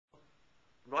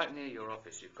right near your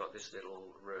office, you've got this little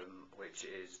room which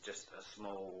is just a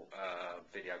small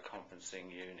video conferencing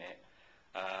unit,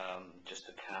 just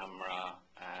a camera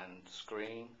and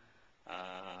screen,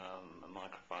 a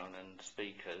microphone and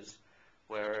speakers.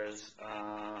 Whereas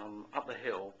up the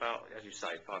hill, about, as you say,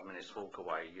 5 minutes walk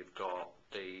away, you've got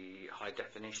the high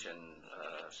definition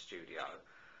studio.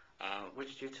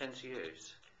 Which do you tend to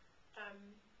use?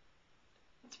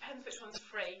 It depends which one's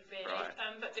free, really. Right.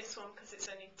 But this one, because it's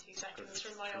only 2 seconds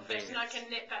from my office, and I can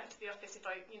nip back to the office if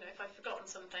if I've forgotten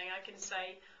something. I can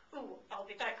say, "Oh, I'll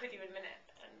be back with you in a minute,"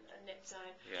 and nip down.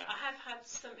 Yeah. I have had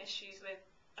some issues with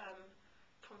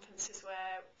conferences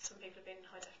where some people have been in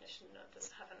high definition and others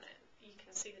haven't. You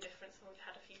can see the difference, and we've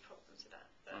had a few problems with that.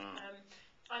 But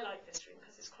I like this room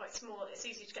because it's quite small. It's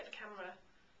easy to get the camera.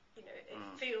 It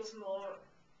feels more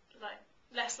like.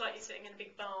 Less like you're sitting in a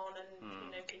big barn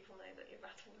and people know that you're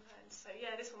rattling around. So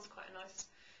yeah, this one's quite a nice.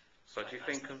 So do you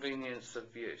think convenience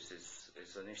of use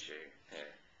is an issue here?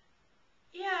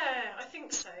 Yeah, I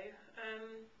think so.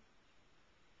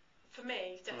 For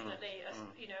me, definitely, a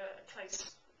close,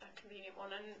 convenient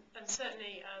one, and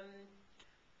certainly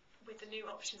with the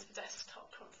new options for desktop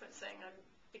conferencing, I'd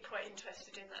be quite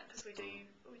interested in that because we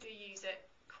do use it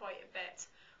quite a bit.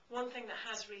 One thing that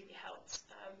has really helped,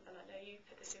 and I know you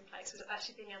put this in place, was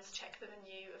actually being able to check the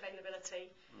venue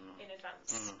availability in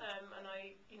advance. And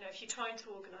if you're trying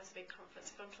to organise a big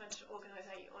conference, if I'm trying to organise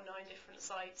 8 or 9 different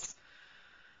sites,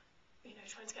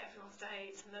 trying to get everyone's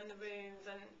dates and then the rooms,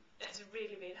 and it's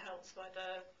really been helped by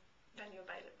the venue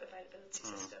availability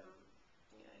system.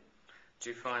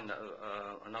 Do you find that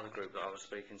another group that I was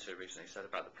speaking to recently said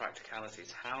about the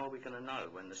practicalities? How are we going to know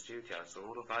when the studios are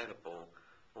all available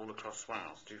all across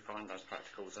Wales? Do you find those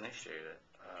practicals an issue?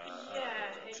 A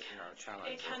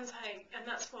challenge? It can take, and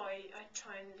that's why I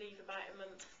try and leave about a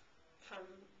month from,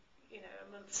 a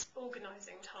month's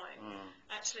organising time.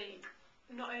 Actually,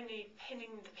 not only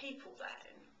pinning the people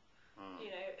down,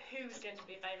 who's going to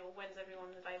be available, when's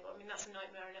everyone available. I mean, that's a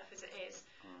nightmare enough as it is.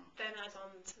 Then add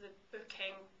on to the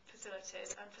booking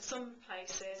facilities, and for some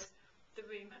places, the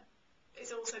room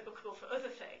is also bookable for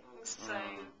other things. So.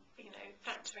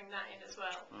 Factoring that in as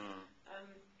well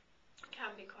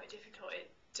can be quite difficult. It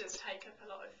does take up a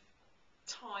lot of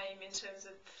time in terms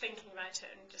of thinking about it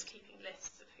and just keeping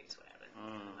lists of who's where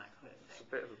and that kind of thing. It's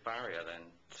a bit of a barrier then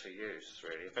to use,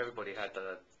 really. If everybody had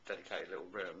a dedicated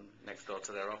little room next door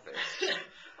to their office.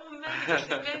 Well,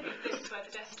 maybe this is where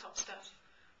the desktop stuff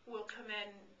will come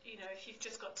in. If you've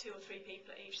just got 2 or 3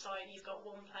 people at each site, you've got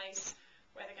one place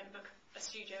where they're going to book a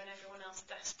studio and everyone else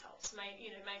desktops.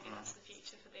 Maybe that's the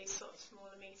future for these sort of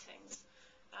smaller meetings.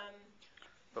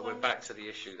 But we're back to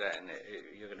the issue then.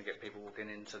 You're going to get people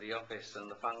walking into the office and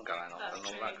the phone going off and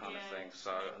all that kind of thing.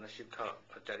 So unless you've got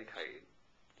a dedicated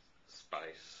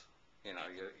space, you're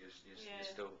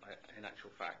still, in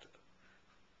actual fact,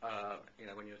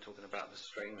 when you're talking about the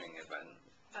streaming event,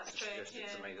 that's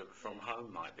suggested to me that from home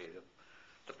might be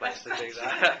the place to do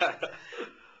that.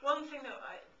 One thing that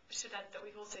I should add that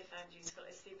we've also found useful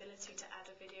is the ability to add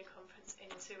a video conference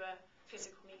into a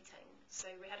physical meeting.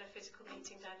 So we had a physical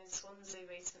meeting down in Swansea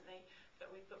recently,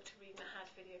 but we booked a room that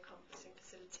had video conferencing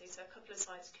facilities, so a couple of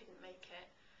sites couldn't make it.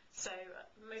 So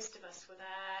most of us were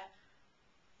there,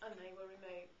 and they were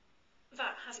remote.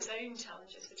 That has its own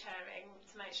challenges for chairing,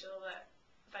 to make sure that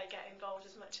they get involved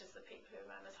as much as the people who are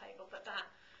around the table, but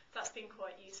that's been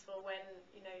quite useful when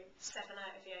 7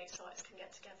 out of the 8 sites can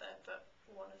get together, but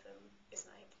one of them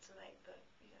isn't able to make the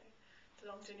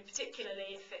long journey,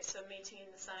 particularly if it's a meeting in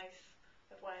the south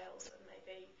of Wales and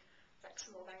maybe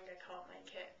Wrexham or Bangor can't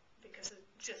make it because of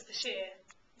just the sheer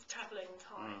travelling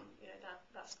time.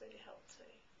 That's really helped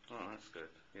too. Oh, that's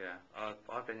good. Yeah,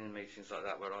 I've been in meetings like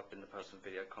that where I've been the person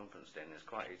video conferenced in. It's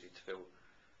quite easy to feel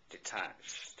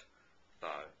detached,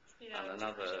 though. Yeah, and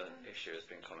another issue has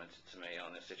been commented to me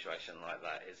on a situation like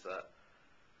that is that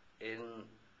in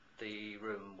the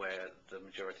room where the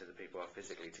majority of the people are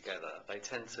physically together, they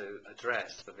tend to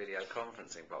address the video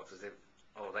conferencing box as if,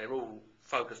 they're all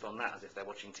focused on that as if they're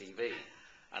watching TV,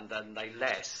 and then they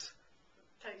less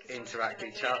interact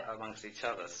amongst each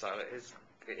other. So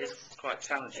it is quite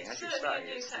challenging, as you say.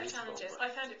 It's challenges.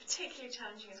 I found it particularly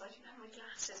challenging as I didn't have my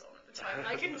glasses on at the time and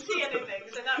I couldn't see anything,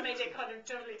 so that made it kind of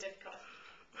doubly difficult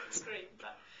to screen.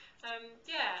 But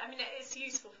it's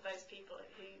useful for those people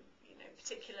who,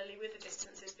 particularly with the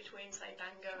distances between, say,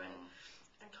 Bangor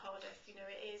and Cardiff, it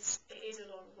is a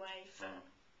long way for,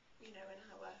 an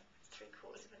hour,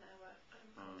 3/4 of an hour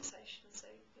conversation. So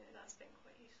that's been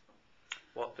quite useful.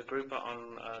 What the group that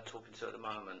I'm talking to at the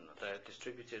moment, they're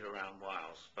distributed around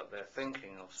Wales, but they're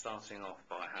thinking of starting off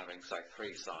by having, say,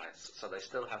 3 sites. So they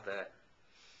still have their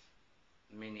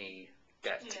mini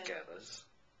get-togethers,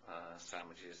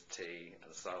 sandwiches, tea,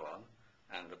 and so on,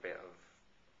 and a bit of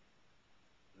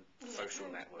social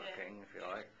networking, if you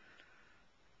like.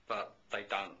 But they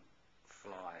don't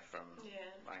fly from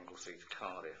Anglesey to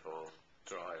Cardiff or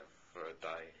drive for a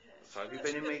day. So have you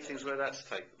been in meetings where that's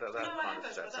that No, kind of I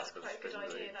haven't, sets but that's up as quite a good been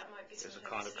idea. That might be it's a something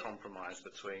kind of to... compromise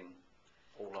between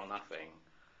all or nothing.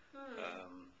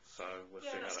 So we'll see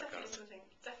how that's that goes.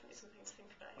 definitely something to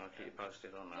think about. I'll keep you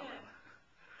posted on that one.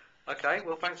 Okay,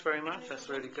 well thanks very much. That's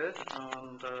really good.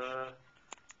 And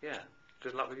yeah,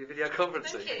 good luck with your video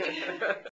conferencing. Thank you.